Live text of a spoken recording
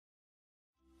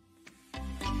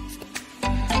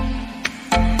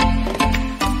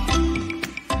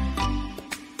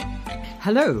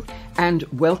Hello, and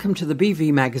welcome to the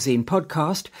BV Magazine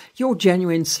podcast, your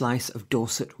genuine slice of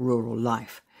Dorset rural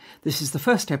life. This is the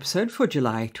first episode for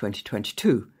July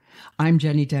 2022. I'm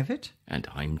Jenny Devitt. And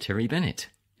I'm Terry Bennett.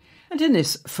 And in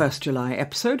this first July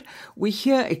episode, we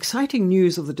hear exciting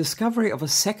news of the discovery of a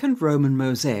second Roman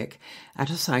mosaic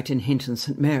at a site in Hinton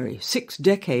St Mary, 6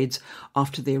 decades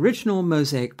after the original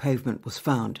mosaic pavement was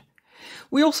found.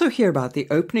 We also hear about the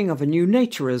opening of a new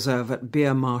nature reserve at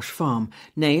Beer Marsh Farm,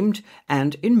 named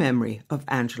and in memory of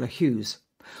Angela Hughes.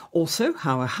 Also,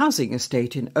 how a housing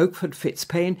estate in Okeford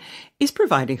Fitzpaine is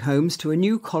providing homes to a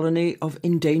new colony of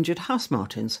endangered house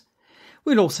martins.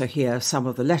 We'll also hear some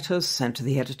of the letters sent to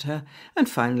the editor, and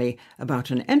finally about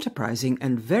an enterprising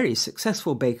and very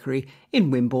successful bakery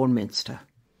in Wimborne Minster.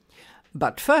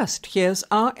 But first, here's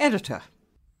our editor.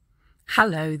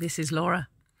 Hello, this is Laura.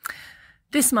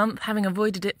 This month, having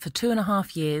avoided it for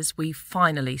 2.5 years, we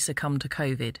finally succumbed to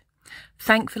COVID.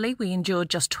 Thankfully, we endured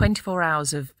just 24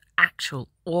 hours of actual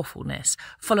awfulness,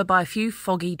 followed by a few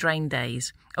foggy, drained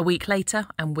days. A week later,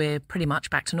 and we're pretty much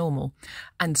back to normal.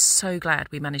 And so glad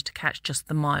we managed to catch just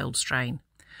the mild strain.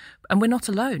 And we're not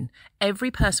alone.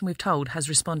 Every person we've told has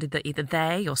responded that either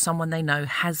they or someone they know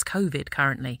has COVID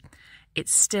currently.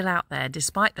 It's still out there,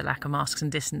 despite the lack of masks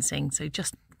and distancing, so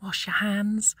just wash your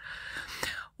hands.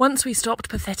 Once we stopped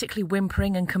pathetically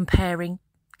whimpering and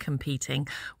competing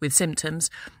with symptoms,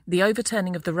 the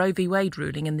overturning of the Roe v. Wade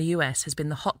ruling in the US has been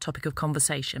the hot topic of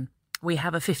conversation. We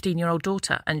have a 15-year-old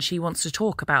daughter, and she wants to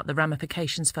talk about the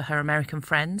ramifications for her American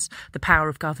friends, the power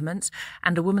of governments,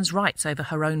 and a woman's rights over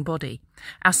her own body.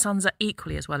 Our sons are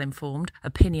equally as well informed,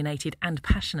 opinionated, and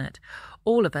passionate.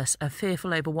 All of us are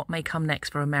fearful over what may come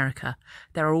next for America.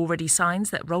 There are already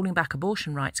signs that rolling back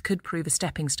abortion rights could prove a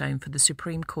stepping stone for the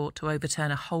Supreme Court to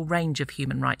overturn a whole range of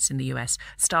human rights in the US,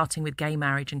 starting with gay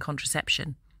marriage and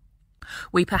contraception.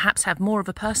 We perhaps have more of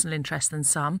a personal interest than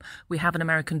some. We have an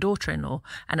American daughter-in-law,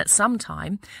 and at some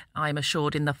time, I am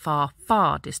assured in the far,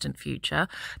 far distant future,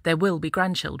 there will be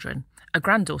grandchildren. A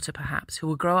granddaughter, perhaps, who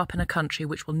will grow up in a country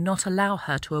which will not allow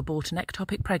her to abort an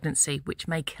ectopic pregnancy which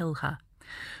may kill her.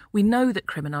 We know that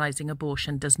criminalising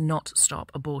abortion does not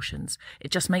stop abortions.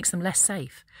 It just makes them less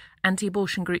safe.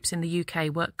 Anti-abortion groups in the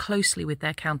UK work closely with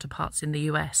their counterparts in the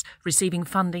US, receiving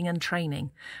funding and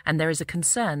training. And there is a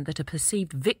concern that a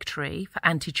perceived victory for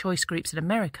anti-choice groups in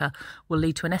America will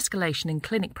lead to an escalation in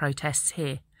clinic protests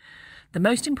here. The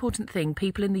most important thing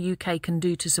people in the UK can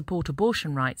do to support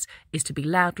abortion rights is to be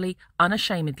loudly,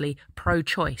 unashamedly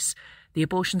pro-choice, the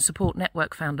Abortion Support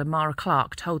Network founder Mara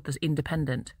Clark told The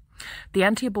Independent. The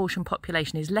anti-abortion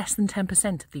population is less than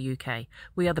 10% of the UK.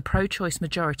 We are the pro-choice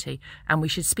majority, and we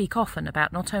should speak often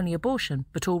about not only abortion,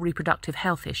 but all reproductive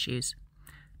health issues.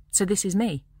 So this is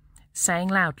me, saying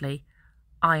loudly,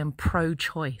 I am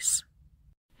pro-choice.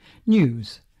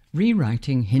 News: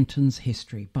 Rewriting Hinton's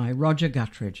History by Roger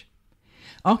Guttridge.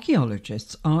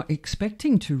 Archaeologists are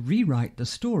expecting to rewrite the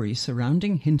story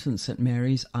surrounding Hinton St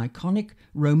Mary's iconic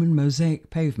Roman mosaic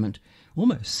pavement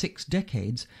almost 6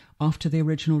 decades after the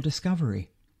original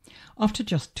discovery. After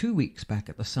just 2 weeks back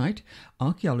at the site,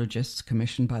 archaeologists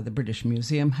commissioned by the British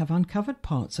Museum have uncovered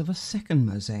parts of a second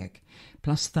mosaic,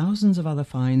 plus thousands of other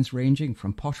finds ranging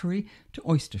from pottery to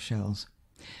oyster shells.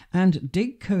 And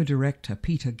DIG co-director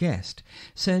Peter Guest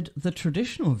said the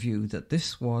traditional view that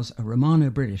this was a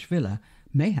Romano-British villa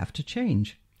may have to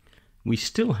change. We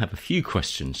still have a few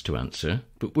questions to answer,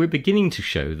 but we're beginning to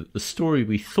show that the story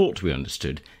we thought we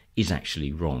understood is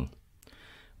actually wrong.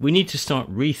 We need to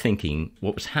start rethinking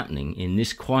what was happening in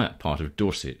this quiet part of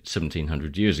Dorset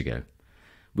 1700 years ago.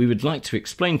 We would like to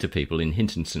explain to people in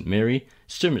Hinton St Mary,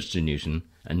 Sturminster Newton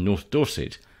and North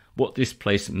Dorset what this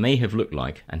place may have looked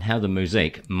like and how the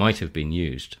mosaic might have been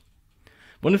used.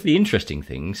 One of the interesting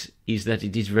things is that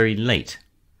it is very late.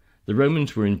 The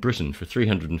Romans were in Britain for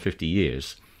 350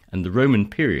 years, and the Roman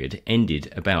period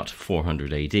ended about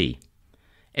 400 AD.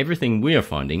 Everything we are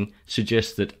finding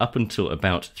suggests that up until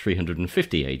about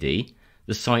 350 AD,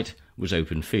 the site was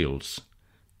open fields.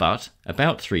 But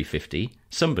about 350,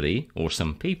 somebody, or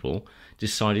some people,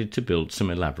 decided to build some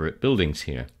elaborate buildings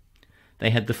here. They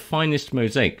had the finest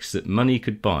mosaics that money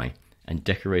could buy, and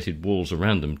decorated walls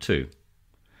around them too.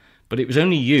 But it was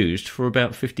only used for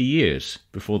about 50 years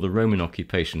before the Roman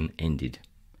occupation ended.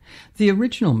 The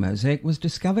original mosaic was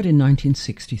discovered in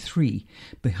 1963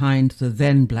 behind the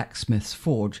then blacksmith's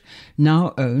forge,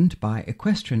 now owned by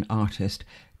equestrian artist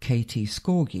Katie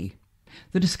Scorgi.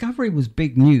 The discovery was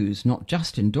big news, not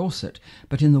just in Dorset,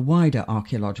 but in the wider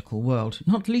archaeological world,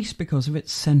 not least because of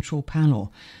its central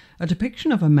panel, a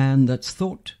depiction of a man that's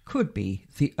thought could be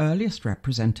the earliest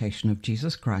representation of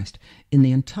Jesus Christ in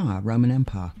the entire Roman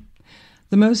Empire.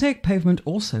 The mosaic pavement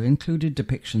also included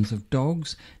depictions of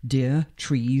dogs, deer,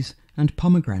 trees and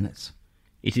pomegranates.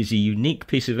 It is a unique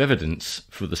piece of evidence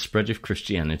for the spread of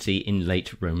Christianity in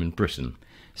late Roman Britain,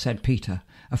 said Peter,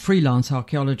 a freelance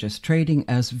archaeologist trading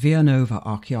as Via Nova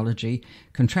Archaeology,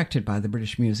 contracted by the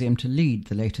British Museum to lead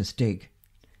the latest dig.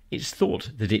 It's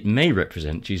thought that it may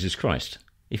represent Jesus Christ.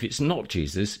 If it's not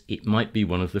Jesus, it might be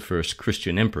one of the first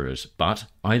Christian emperors, but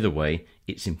either way,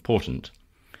 it's important.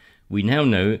 We now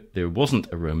know there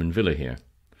wasn't a Roman villa here.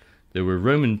 There were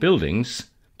Roman buildings,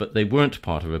 but they weren't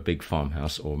part of a big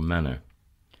farmhouse or manor.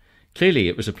 Clearly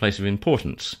it was a place of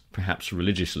importance, perhaps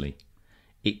religiously.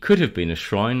 It could have been a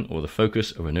shrine or the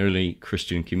focus of an early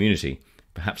Christian community,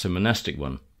 perhaps a monastic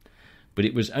one, but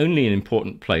it was only an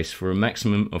important place for a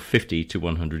maximum of 50 to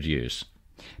 100 years.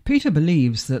 Peter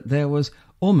believes that there was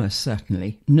almost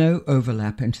certainly no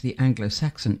overlap into the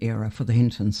Anglo-Saxon era for the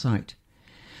Hinton site.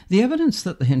 The evidence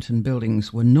that the Hinton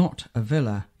buildings were not a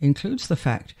villa includes the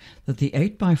fact that the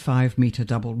 8 by 5 metre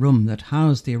double room that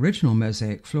housed the original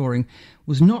mosaic flooring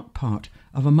was not part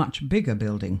of a much bigger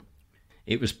building.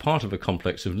 It was part of a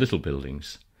complex of little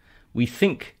buildings. We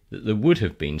think that there would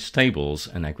have been stables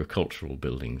and agricultural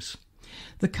buildings.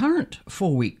 The current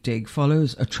 4-week dig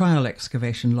follows a trial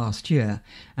excavation last year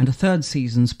and a third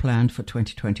season's planned for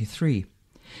 2023.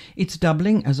 It's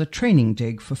doubling as a training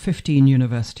dig for 15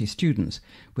 university students,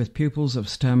 with pupils of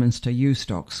Sturminster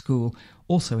Eusstock School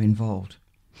also involved.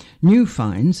 New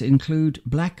finds include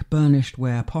black burnished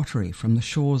ware pottery from the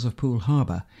shores of Poole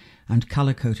Harbour and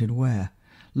colour-coated ware,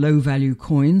 low-value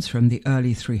coins from the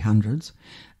early 300s,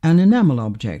 an enamel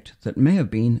object that may have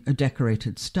been a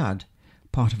decorated stud,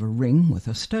 part of a ring with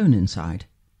a stone inside,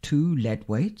 2 lead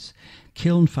weights,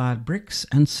 kiln-fired bricks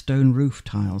and stone roof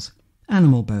tiles,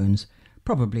 animal bones,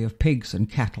 probably of pigs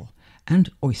and cattle, and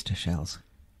oyster shells.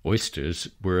 Oysters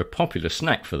were a popular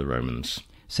snack for the Romans,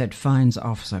 said Finds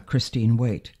Officer Christine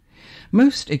Waite.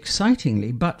 Most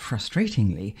excitingly, but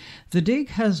frustratingly, the dig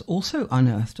has also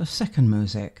unearthed a second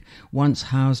mosaic, once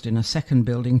housed in a second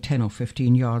building 10 or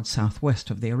 15 yards southwest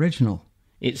of the original.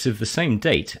 It's of the same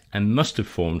date and must have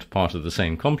formed part of the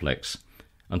same complex.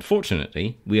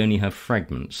 Unfortunately, we only have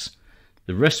fragments.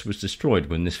 The rest was destroyed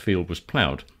when this field was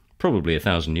ploughed, probably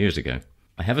 1,000 years ago.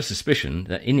 I have a suspicion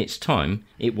that in its time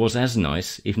it was as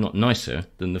nice, if not nicer,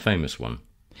 than the famous one.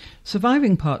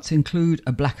 Surviving parts include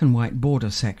a black and white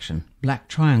border section, black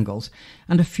triangles,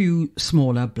 and a few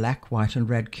smaller black, white and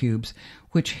red cubes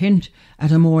which hint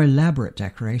at a more elaborate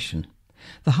decoration.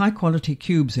 The high-quality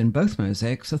cubes in both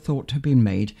mosaics are thought to have been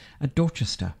made at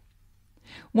Dorchester.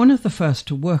 One of the first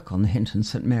to work on the Hinton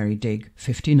St Mary dig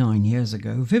 59 years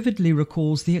ago vividly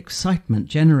recalls the excitement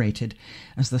generated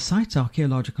as the site's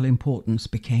archaeological importance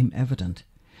became evident.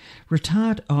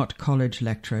 Retired art college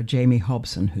lecturer Jamie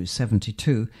Hobson, who's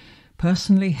 72,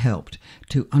 personally helped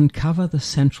to uncover the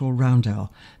central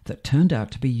roundel that turned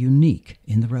out to be unique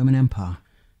in the Roman Empire.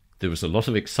 There was a lot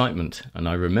of excitement, and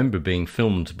I remember being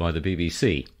filmed by the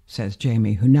BBC, says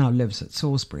Jamie, who now lives at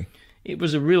Salisbury. It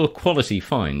was a real quality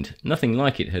find. Nothing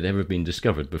like it had ever been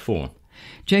discovered before.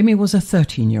 Jamie was a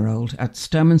 13-year-old at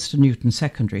Sturminster Newton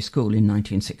Secondary School in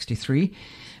 1963,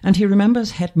 and he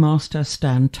remembers headmaster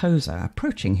Stan Tozer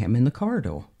approaching him in the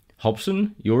corridor.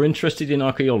 Hobson, you're interested in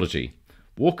archaeology.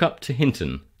 Walk up to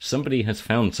Hinton. Somebody has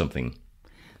found something.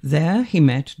 There he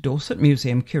met Dorset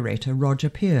Museum curator Roger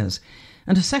Peers,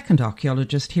 and a second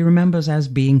archaeologist he remembers as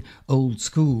being old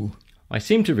school. I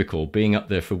seem to recall being up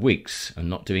there for weeks and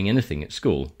not doing anything at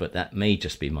school, but that may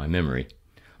just be my memory.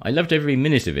 I loved every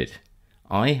minute of it.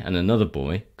 I and another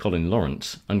boy, Colin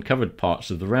Lawrence, uncovered parts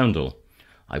of the roundel.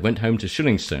 I went home to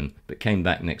Shillingstone, but came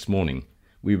back next morning.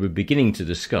 We were beginning to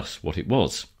discuss what it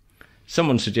was.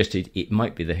 Someone suggested it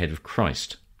might be the head of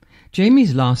Christ.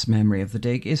 Jamie's last memory of the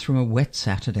dig is from a wet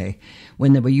Saturday,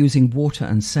 when they were using water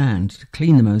and sand to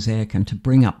clean the mosaic and to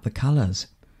bring up the colours.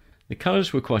 The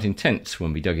colours were quite intense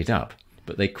when we dug it up,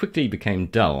 but they quickly became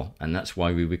dull, and that's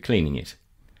why we were cleaning it.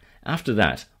 After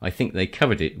that, I think they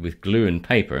covered it with glue and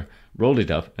paper, rolled it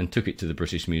up and took it to the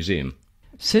British Museum.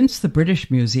 Since the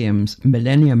British Museum's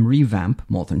Millennium revamp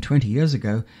more than 20 years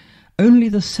ago, only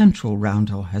the central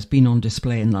roundel has been on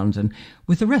display in London,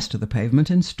 with the rest of the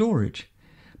pavement in storage.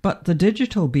 But the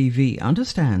digital BV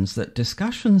understands that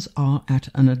discussions are at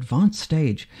an advanced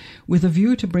stage, with a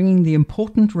view to bringing the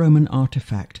important Roman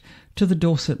artefact to the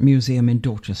Dorset Museum in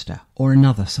Dorchester or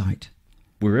another site.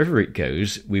 Wherever it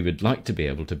goes, we would like to be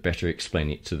able to better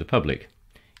explain it to the public.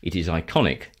 It is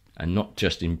iconic, and not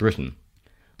just in Britain.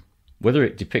 Whether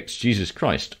it depicts Jesus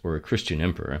Christ or a Christian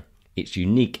emperor, it's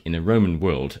unique in a Roman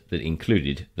world that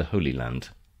included the Holy Land.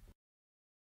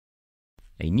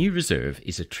 A new reserve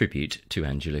is a tribute to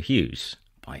Angela Hughes,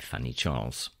 by Fanny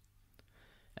Charles.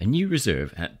 A new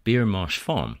reserve at Beer Marsh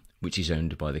Farm, which is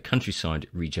owned by the Countryside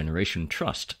Regeneration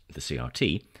Trust, the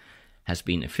CRT, has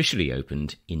been officially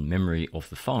opened in memory of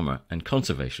the farmer and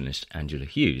conservationist Angela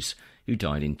Hughes, who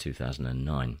died in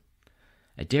 2009.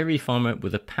 A dairy farmer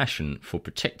with a passion for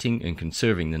protecting and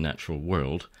conserving the natural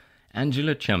world,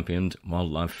 Angela championed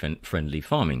wildlife-friendly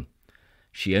farming.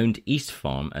 She owned East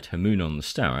Farm at Hamoon on the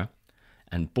Stour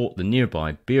and bought the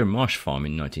nearby Beer Marsh Farm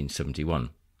in 1971.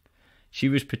 She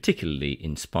was particularly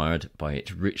inspired by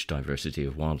its rich diversity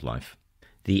of wildlife.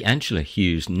 The Angela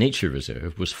Hughes Nature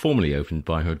Reserve was formally opened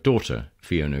by her daughter,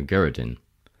 Fiona Gerardin.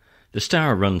 The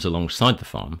Stour runs alongside the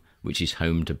farm, which is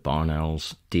home to barn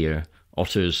owls, deer,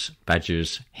 otters,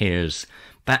 badgers, hares,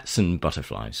 bats and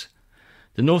butterflies.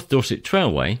 The North Dorset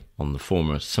Trailway, on the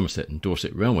former Somerset and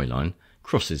Dorset railway line,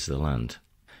 crosses the land.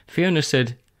 Fiona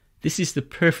said, "This is the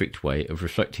perfect way of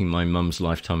reflecting my mum's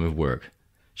lifetime of work.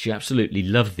 She absolutely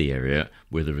loved the area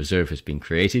where the reserve has been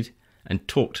created and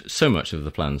talked so much of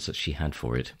the plans that she had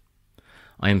for it.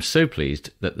 I am so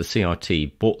pleased that the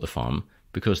CRT bought the farm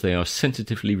because they are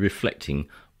sensitively reflecting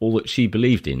all that she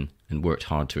believed in and worked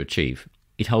hard to achieve.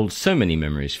 It holds so many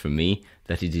memories for me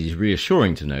that it is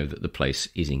reassuring to know that the place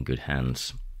is in good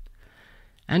hands."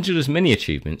 Angela's many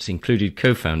achievements included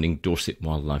co-founding Dorset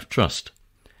Wildlife Trust.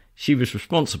 She was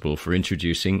responsible for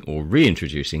introducing or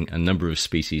reintroducing a number of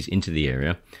species into the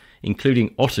area,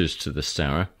 including otters to the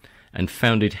Stour, and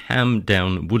founded Ham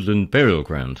Down Woodland Burial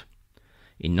Ground.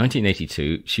 In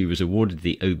 1982, she was awarded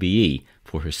the OBE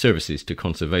for her services to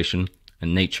conservation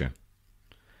and nature.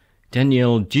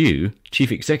 Danielle Dew,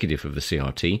 chief executive of the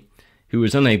CRT, who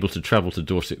was unable to travel to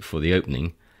Dorset for the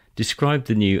opening, described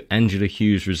the new Angela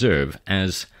Hughes Reserve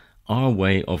as our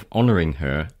way of honouring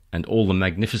her and all the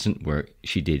magnificent work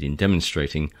she did in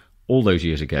demonstrating, all those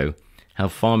years ago, how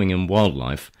farming and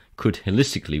wildlife could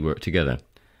holistically work together.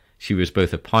 She was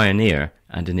both a pioneer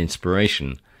and an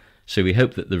inspiration, so we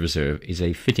hope that the reserve is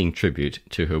a fitting tribute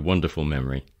to her wonderful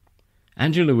memory.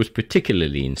 Angela was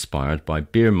particularly inspired by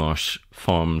Beer Marsh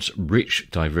Farm's rich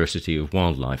diversity of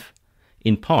wildlife,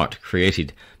 in part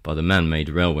created by the man-made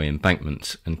railway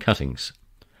embankments and cuttings.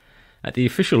 At the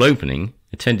official opening,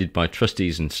 attended by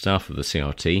trustees and staff of the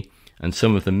CRT and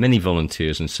some of the many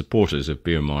volunteers and supporters of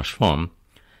Beer Marsh Farm,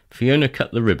 Fiona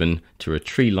cut the ribbon to a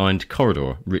tree-lined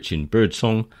corridor rich in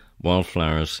birdsong,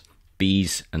 wildflowers,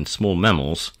 bees and small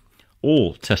mammals,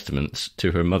 all testaments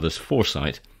to her mother's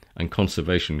foresight and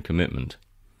conservation commitment.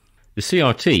 The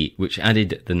CRT, which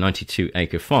added the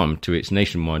 92-acre farm to its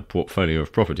nationwide portfolio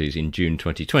of properties in June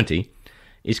 2020,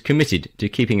 is committed to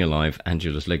keeping alive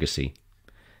Angela's legacy.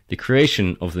 The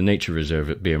creation of the nature reserve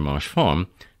at Beer Marsh Farm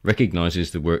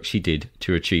recognises the work she did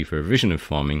to achieve her vision of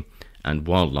farming and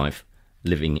wildlife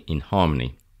living in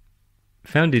harmony.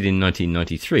 Founded in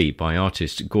 1993 by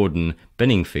artist Gordon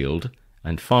Benningfield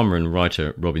and farmer and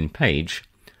writer Robin Page,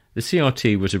 the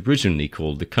CRT was originally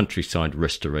called the Countryside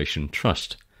Regeneration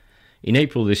Trust. In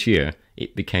April this year,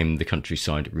 it became the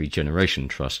Countryside Regeneration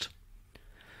Trust.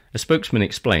 A spokesman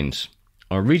explains,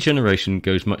 "Our regeneration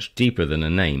goes much deeper than a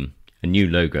name, a new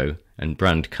logo and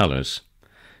brand colours.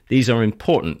 These are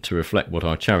important to reflect what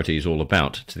our charity is all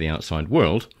about to the outside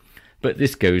world, but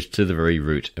this goes to the very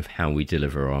root of how we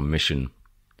deliver our mission."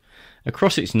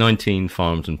 Across its 19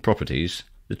 farms and properties,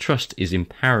 the Trust is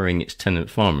empowering its tenant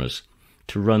farmers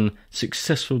to run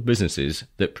successful businesses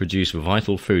that produce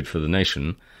vital food for the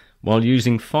nation while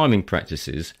using farming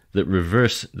practices that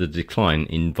reverse the decline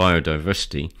in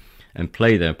biodiversity and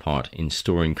play their part in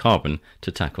storing carbon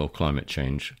to tackle climate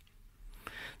change.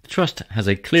 The Trust has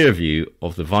a clear view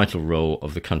of the vital role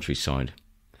of the countryside.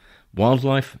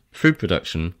 Wildlife, food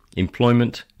production,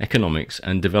 employment, economics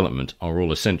and development are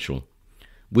all essential.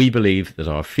 We believe that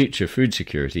our future food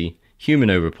security, human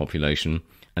overpopulation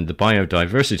and the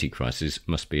biodiversity crisis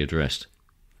must be addressed.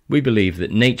 We believe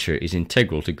that nature is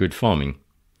integral to good farming.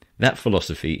 That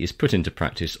philosophy is put into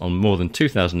practice on more than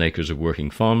 2,000 acres of working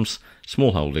farms,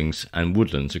 smallholdings and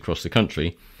woodlands across the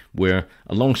country, where,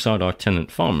 alongside our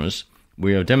tenant farmers,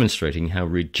 we are demonstrating how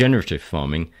regenerative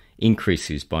farming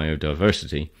increases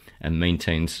biodiversity and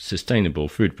maintains sustainable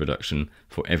food production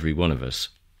for every one of us.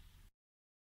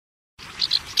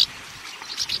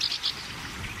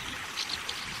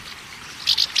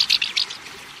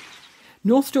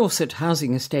 North Dorset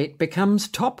Housing Estate becomes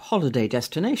top holiday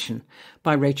destination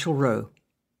by Rachel Rowe.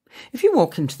 If you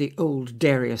walk into the old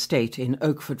dairy estate in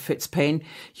Okeford Fitzpaine,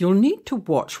 you'll need to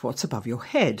watch what's above your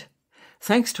head.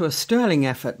 Thanks to a sterling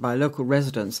effort by local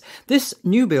residents, this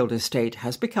new build estate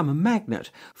has become a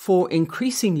magnet for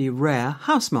increasingly rare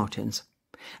house martins.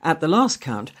 At the last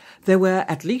count, there were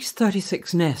at least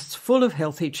 36 nests full of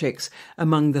healthy chicks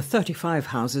among the 35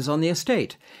 houses on the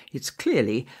estate. It's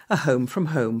clearly a home from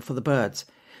home for the birds.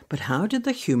 But how did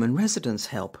the human residents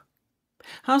help?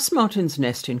 House martins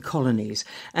nest in colonies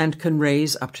and can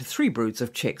raise up to 3 broods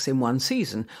of chicks in one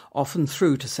season, often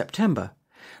through to September.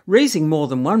 Raising more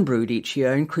than 1 brood each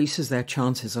year increases their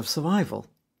chances of survival.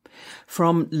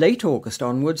 From late August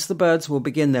onwards, the birds will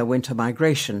begin their winter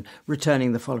migration,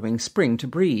 returning the following spring to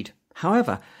breed.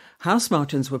 However, house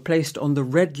martins were placed on the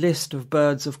Red List of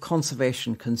Birds of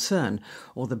Conservation Concern,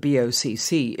 or the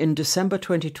BOCC, in December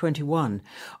 2021,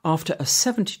 after a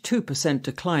 72%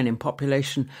 decline in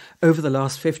population over the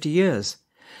last 50 years.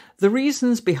 The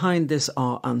reasons behind this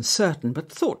are uncertain,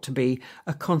 but thought to be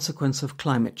a consequence of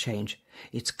climate change.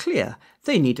 It's clear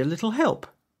they need a little help.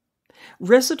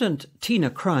 Resident Tina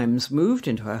Crimes moved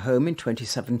into her home in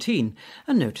 2017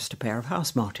 and noticed a pair of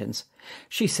house martins.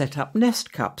 She set up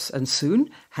nest cups and soon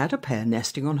had a pair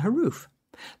nesting on her roof.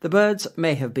 The birds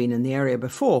may have been in the area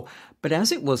before, but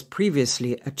as it was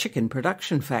previously a chicken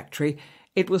production factory,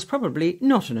 it was probably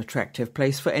not an attractive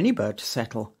place for any bird to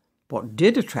settle. What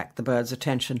did attract the birds'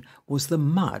 attention was the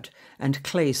mud and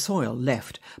clay soil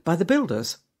left by the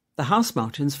builders. The house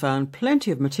martins found plenty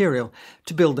of material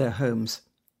to build their homes.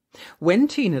 When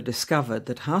Tina discovered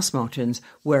that house martins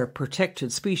were a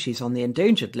protected species on the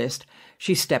endangered list,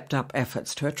 she stepped up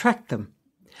efforts to attract them.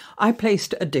 I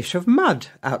placed a dish of mud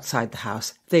outside the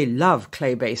house. They love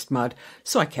clay-based mud,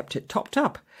 so I kept it topped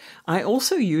up. I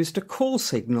also used a call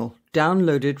signal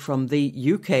downloaded from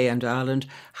the UK and Ireland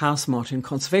House Martin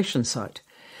Conservation site.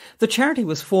 The charity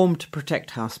was formed to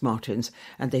protect house martins,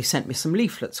 and they sent me some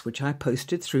leaflets which I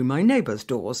posted through my neighbours'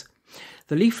 doors.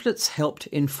 The leaflets helped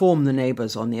inform the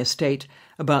neighbours on the estate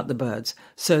about the birds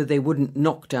so they wouldn't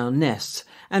knock down nests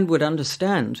and would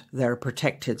understand they're a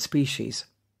protected species.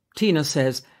 Tina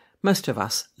says most of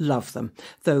us love them,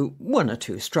 though 1 or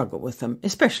 2 struggle with them,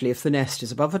 especially if the nest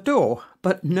is above a door.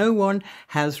 But no one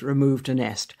has removed a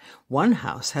nest. One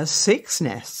house has 6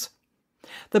 nests.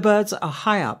 The birds are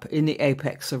high up in the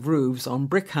apex of roofs on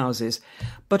brick houses,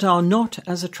 but are not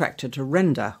as attracted to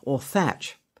render or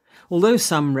thatch. Although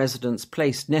some residents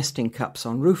placed nesting cups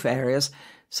on roof areas,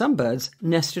 some birds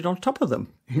nested on top of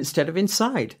them instead of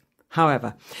inside.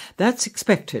 However, that's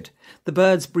expected. The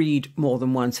birds breed more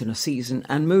than once in a season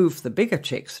and move the bigger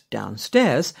chicks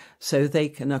downstairs so they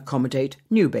can accommodate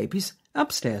new babies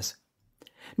upstairs.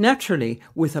 Naturally,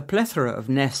 with a plethora of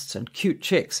nests and cute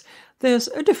chicks, there's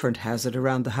a different hazard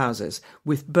around the houses,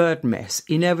 with bird mess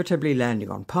inevitably landing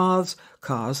on paths,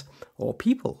 cars, or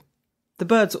people. The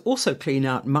birds also clean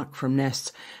out muck from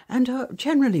nests and are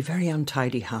generally very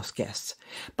untidy house guests.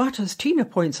 But as Tina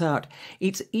points out,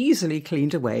 it's easily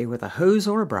cleaned away with a hose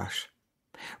or a brush.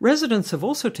 Residents have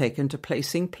also taken to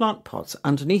placing plant pots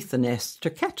underneath the nests to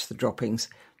catch the droppings,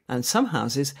 and some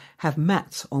houses have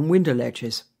mats on window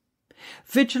ledges.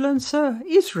 Vigilance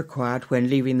is required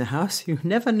when leaving the house. You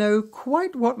never know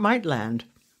quite what might land.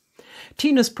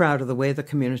 Tina's proud of the way the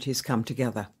community's come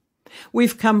together.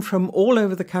 We've come from all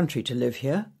over the country to live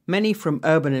here, many from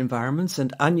urban environments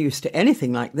and unused to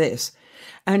anything like this,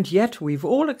 and yet we've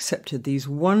all accepted these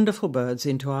wonderful birds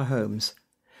into our homes.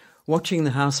 Watching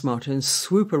the house martins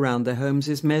swoop around their homes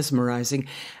is mesmerising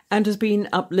and has been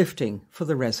uplifting for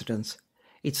the residents.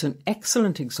 It's an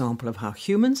excellent example of how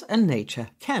humans and nature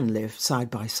can live side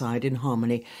by side in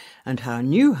harmony, and how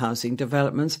new housing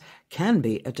developments can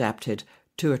be adapted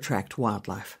to attract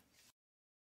wildlife.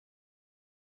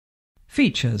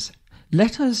 Features.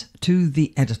 Letters to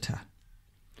the editor.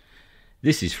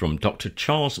 This is from Dr.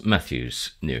 Charles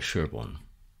Matthews, near Sherborne.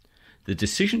 The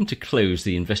decision to close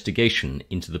the investigation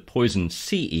into the poisoned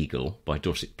sea eagle by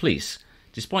Dorset Police,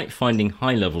 despite finding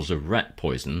high levels of rat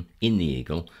poison in the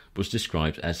eagle, was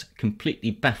described as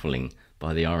completely baffling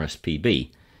by the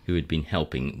RSPB, who had been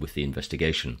helping with the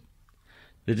investigation.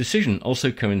 The decision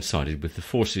also coincided with the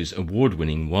Force's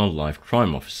award-winning wildlife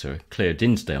crime officer Claire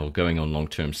Dinsdale going on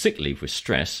long-term sick leave with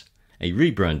stress, a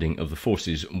rebranding of the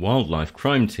Force's wildlife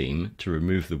crime team to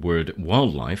remove the word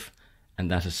wildlife, and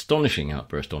that astonishing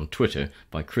outburst on Twitter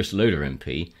by Chris Loder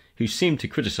MP, who seemed to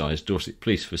criticise Dorset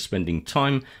Police for spending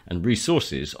time and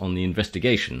resources on the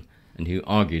investigation, and who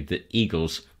argued that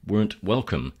eagles weren't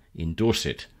welcome in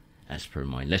Dorset, as per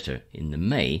my letter in the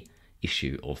May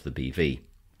issue of the BV.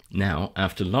 Now,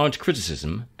 after large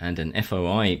criticism and an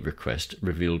FOI request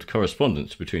revealed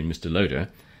correspondence between Mr. Loder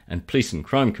and Police and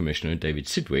Crime Commissioner David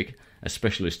Sidgwick, a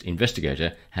specialist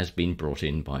investigator has been brought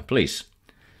in by police.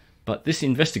 But this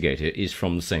investigator is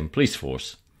from the same police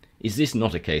force. Is this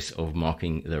not a case of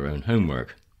marking their own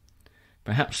homework?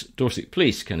 Perhaps Dorset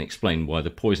Police can explain why the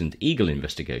poisoned eagle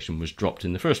investigation was dropped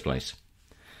in the first place,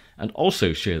 and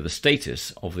also share the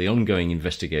status of the ongoing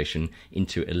investigation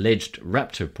into alleged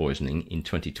raptor poisoning in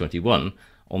 2021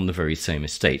 on the very same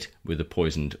estate where the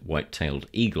poisoned white-tailed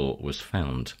eagle was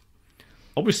found.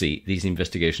 Obviously, these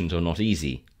investigations are not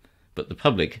easy, but the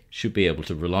public should be able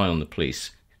to rely on the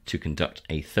police to conduct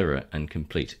a thorough and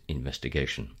complete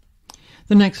investigation.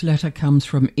 The next letter comes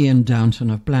from Ian Downton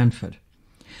of Blandford.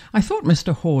 I thought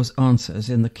Mr. Hoare's answers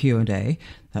in the Q&A,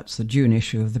 that's the June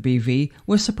issue of the BV,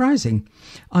 were surprising.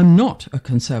 I'm not a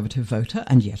Conservative voter,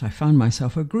 and yet I found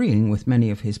myself agreeing with many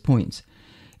of his points.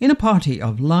 In a party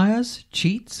of liars,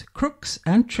 cheats, crooks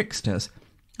and tricksters,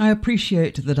 I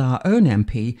appreciate that our own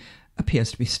MP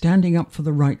appears to be standing up for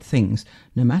the right things,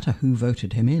 no matter who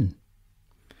voted him in.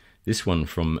 This one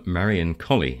from Marion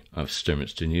Colley of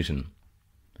Sturminster Newton.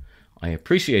 I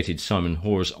appreciated Simon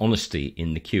Hoare's honesty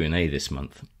in the Q&A this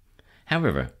month.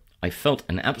 However, I felt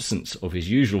an absence of his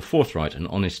usual forthright and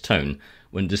honest tone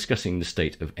when discussing the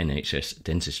state of NHS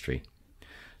dentistry.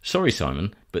 Sorry,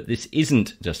 Simon, but this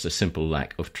isn't just a simple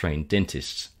lack of trained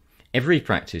dentists. Every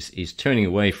practice is turning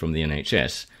away from the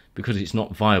NHS because it's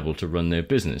not viable to run their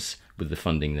business with the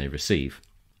funding they receive.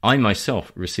 I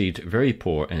myself received very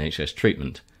poor NHS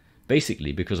treatment,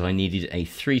 basically because I needed a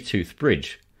 3-tooth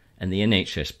bridge, and the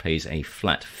NHS pays a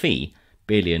flat fee,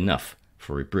 barely enough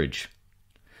for a bridge.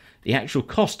 The actual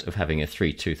cost of having a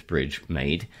 3-tooth bridge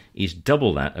made is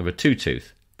double that of a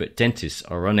 2-tooth, but dentists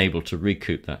are unable to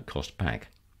recoup that cost back.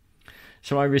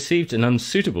 So I received an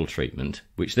unsuitable treatment,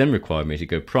 which then required me to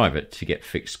go private to get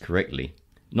fixed correctly.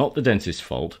 Not the dentist's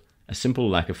fault, a simple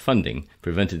lack of funding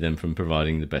prevented them from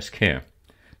providing the best care.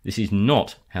 This is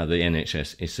not how the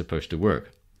NHS is supposed to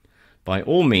work. By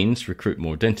all means, recruit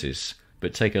more dentists,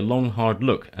 but take a long, hard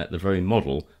look at the very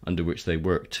model under which they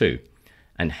work too,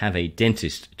 and have a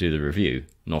dentist do the review,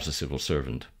 not a civil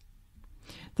servant.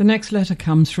 The next letter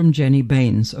comes from Jenny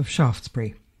Baines of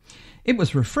Shaftesbury. It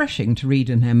was refreshing to read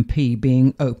an MP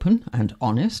being open and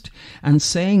honest and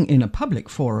saying in a public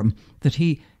forum that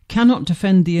he cannot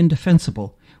defend the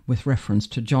indefensible with reference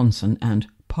to Johnson and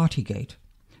Partygate.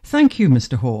 Thank you,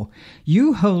 Mr. Hoare.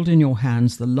 You hold in your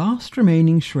hands the last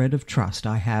remaining shred of trust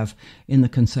I have in the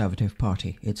Conservative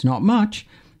Party. It's not much,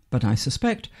 but I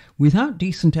suspect without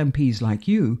decent MPs like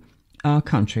you, our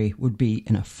country would be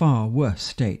in a far worse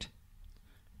state.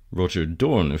 Roger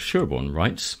Dorn of Sherborne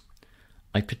writes,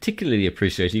 I particularly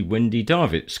appreciated Wendy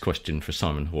Darvitt's question for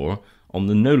Simon Hoare on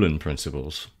the Nolan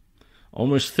principles.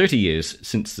 Almost 30 years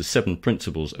since the 7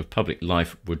 principles of public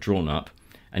life were drawn up,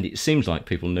 and it seems like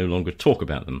people no longer talk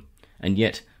about them, and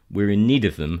yet we're in need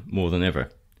of them more than ever.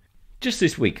 Just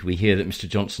this week we hear that Mr.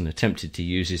 Johnson attempted to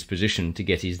use his position to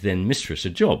get his then mistress a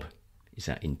job. Is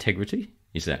that integrity?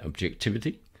 Is that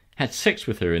objectivity? Had sex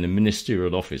with her in a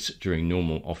ministerial office during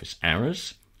normal office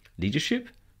hours? Leadership?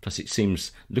 Plus it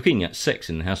seems looking at sex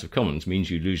in the House of Commons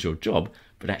means you lose your job,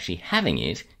 but actually having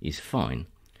it is fine.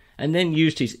 And then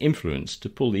used his influence to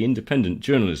pull the independent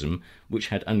journalism which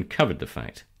had uncovered the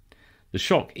fact. The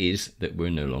shock is that we're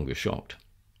no longer shocked.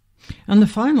 And the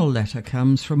final letter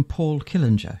comes from Paul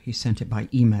Killinger. He sent it by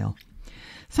email.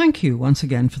 Thank you once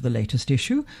again for the latest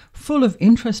issue, full of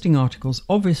interesting articles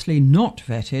obviously not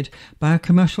vetted by a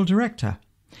commercial director.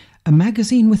 A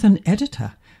magazine with an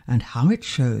editor, and how it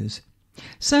shows.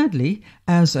 Sadly,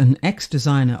 as an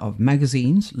ex-designer of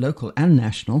magazines, local and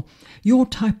national, your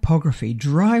typography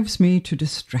drives me to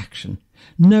distraction.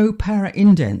 No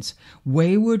para-indents,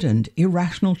 wayward and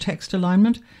irrational text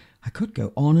alignment. I could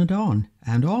go on and on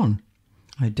and on.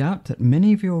 I doubt that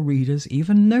many of your readers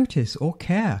even notice or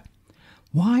care.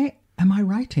 Why am I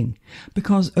writing?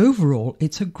 Because overall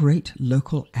it's a great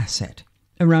local asset.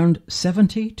 Around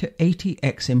 70 to 80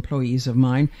 ex-employees of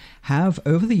mine have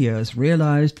over the years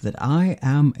realised that I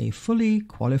am a fully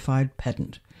qualified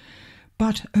pedant,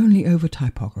 but only over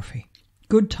typography.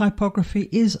 Good typography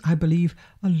is, I believe,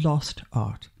 a lost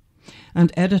art.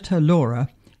 And editor Laura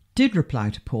did reply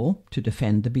to Paul to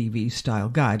defend the BV style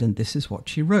guide, and this is what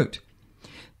she wrote.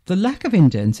 The lack of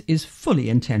indents is fully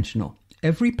intentional.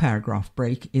 Every paragraph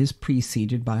break is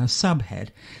preceded by a subhead,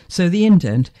 so the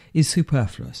indent is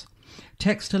superfluous.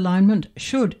 Text alignment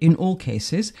should, in all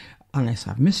cases, unless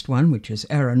I've missed one, which is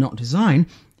error not design,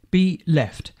 be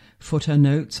left. Footer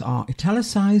notes are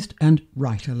italicized and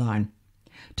right align.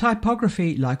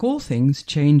 Typography, like all things,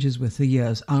 changes with the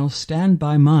years. I'll stand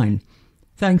by mine.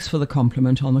 Thanks for the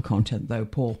compliment on the content, though,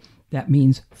 Paul. That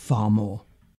means far more.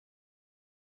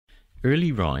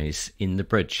 Early Rise in the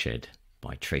Bread Shed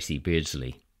by Tracy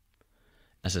Beardsley.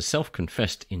 As a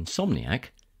self-confessed insomniac,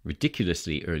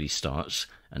 ridiculously early starts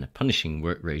and a punishing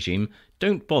work regime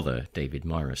don't bother David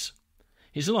Myris.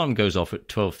 His alarm goes off at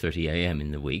 12:30 a.m.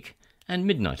 in the week and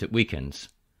midnight at weekends.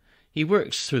 He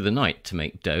works through the night to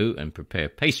make dough and prepare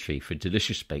pastry for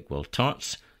delicious Bakewell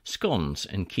tarts, scones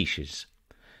and quiches.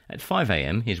 At 5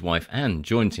 a.m. his wife Anne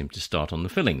joins him to start on the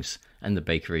fillings, and the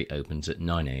bakery opens at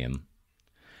 9 a.m.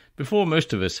 Before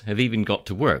most of us have even got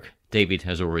to work, David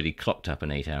has already clocked up an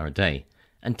 8-hour day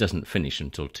and doesn't finish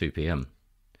until 2 p.m.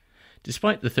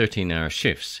 Despite the 13-hour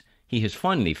shifts, he has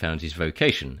finally found his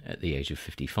vocation at the age of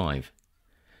 55.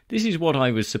 "This is what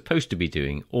I was supposed to be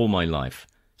doing all my life,"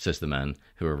 says the man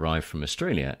who arrived from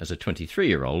Australia as a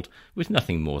 23-year-old with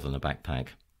nothing more than a backpack.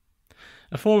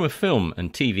 A former film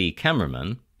and TV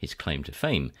cameraman, his claim to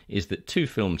fame is that 2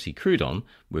 films he crewed on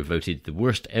were voted the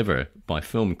worst ever by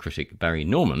film critic Barry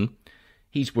Norman.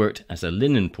 He's worked as a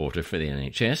linen porter for the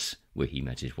NHS, where he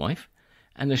met his wife,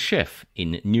 and a chef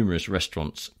in numerous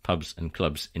restaurants, pubs and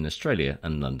clubs in Australia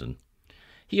and London.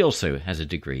 He also has a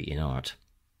degree in art.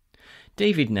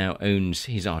 David now owns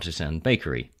his artisan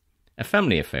bakery, a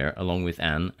family affair along with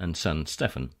Anne and son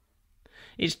Stephen.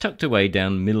 It's tucked away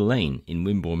down Mill Lane in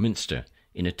Wimborne Minster,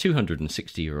 in a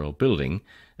 260-year-old building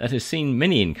that has seen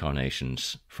many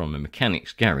incarnations, from a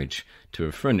mechanic's garage to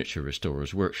a furniture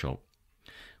restorer's workshop.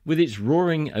 With its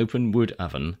roaring open wood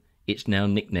oven, it's now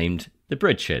nicknamed the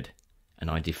Bread Shed, and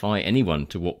I defy anyone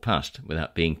to walk past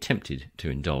without being tempted to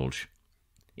indulge.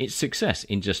 Its success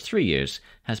in just 3 years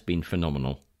has been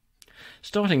phenomenal.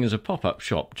 Starting as a pop-up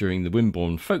shop during the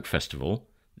Wimborne Folk Festival,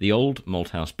 the old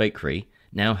Malthouse Bakery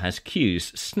now has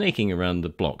queues snaking around the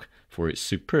block for its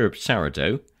superb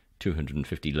sourdough,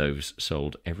 250 loaves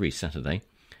sold every Saturday,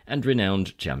 and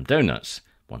renowned jam donuts,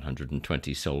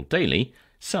 120 sold daily,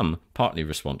 some partly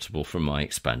responsible for my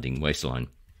expanding waistline.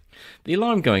 "The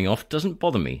alarm going off doesn't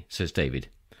bother me," says David.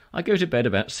 "I go to bed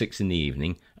about 6 in the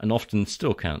evening and often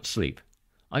still can't sleep.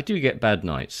 I do get bad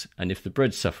nights, and if the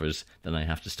bread suffers, then I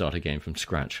have to start again from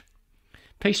scratch.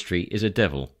 Pastry is a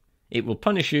devil. It will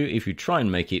punish you if you try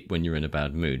and make it when you're in a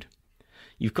bad mood.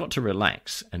 You've got to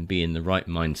relax and be in the right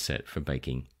mindset for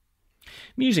baking."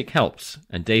 Music helps,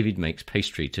 and David makes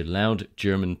pastry to loud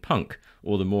German punk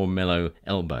or the more mellow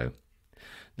elbow.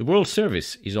 The World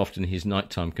Service is often his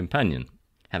nighttime companion.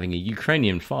 Having a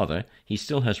Ukrainian father, he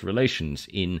still has relations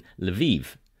in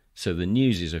Lviv, so the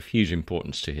news is of huge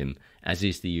importance to him, as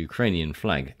is the Ukrainian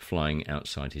flag flying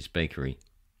outside his bakery.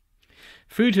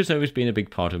 "Food has always been a big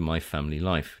part of my family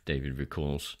life," David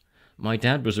recalls. "My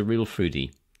dad was a real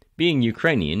foodie. Being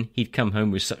Ukrainian, he'd come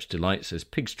home with such delights as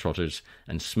pig's trotters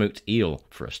and smoked eel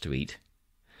for us to eat."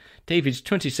 David's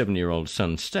 27-year-old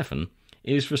son Stephen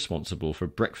is responsible for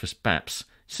breakfast baps,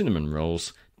 cinnamon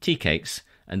rolls, tea cakes,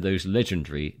 and those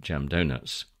legendary jam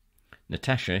donuts.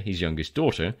 Natasha, his youngest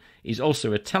daughter, is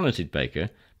also a talented baker,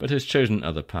 but has chosen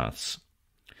other paths.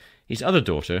 His other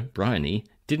daughter, Bryony,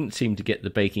 didn't seem to get the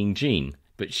baking gene,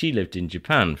 but she lived in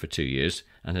Japan for 2 years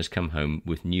and has come home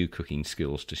with new cooking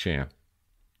skills to share.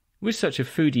 With such a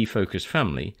foodie-focused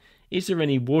family, is there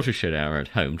any watershed hour at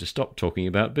home to stop talking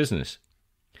about business?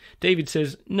 David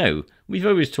says, "No, we've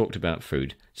always talked about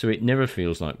food, so it never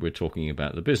feels like we're talking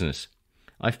about the business.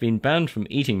 I've been banned from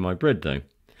eating my bread, though.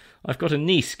 I've got a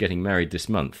niece getting married this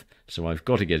month, so I've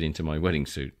got to get into my wedding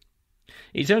suit."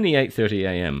 It's only 8:30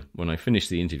 a.m. when I finish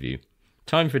the interview.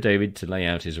 Time for David to lay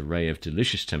out his array of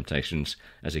delicious temptations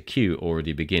as a queue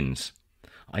already begins.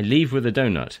 I leave with a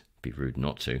donut, be rude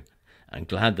not to, and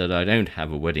glad that I don't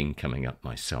have a wedding coming up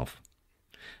myself.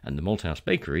 And the Malthouse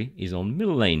Bakery is on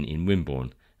Mill Lane in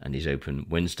Wimborne and is open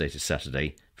Wednesday to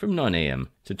Saturday from 9 a.m.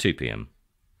 to 2 p.m.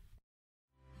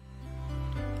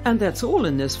 And that's all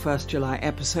in this 1st July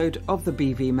episode of the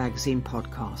BV Magazine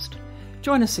podcast.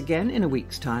 Join us again in a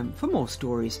week's time for more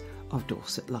stories of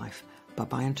Dorset life.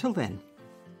 Bye-bye until then.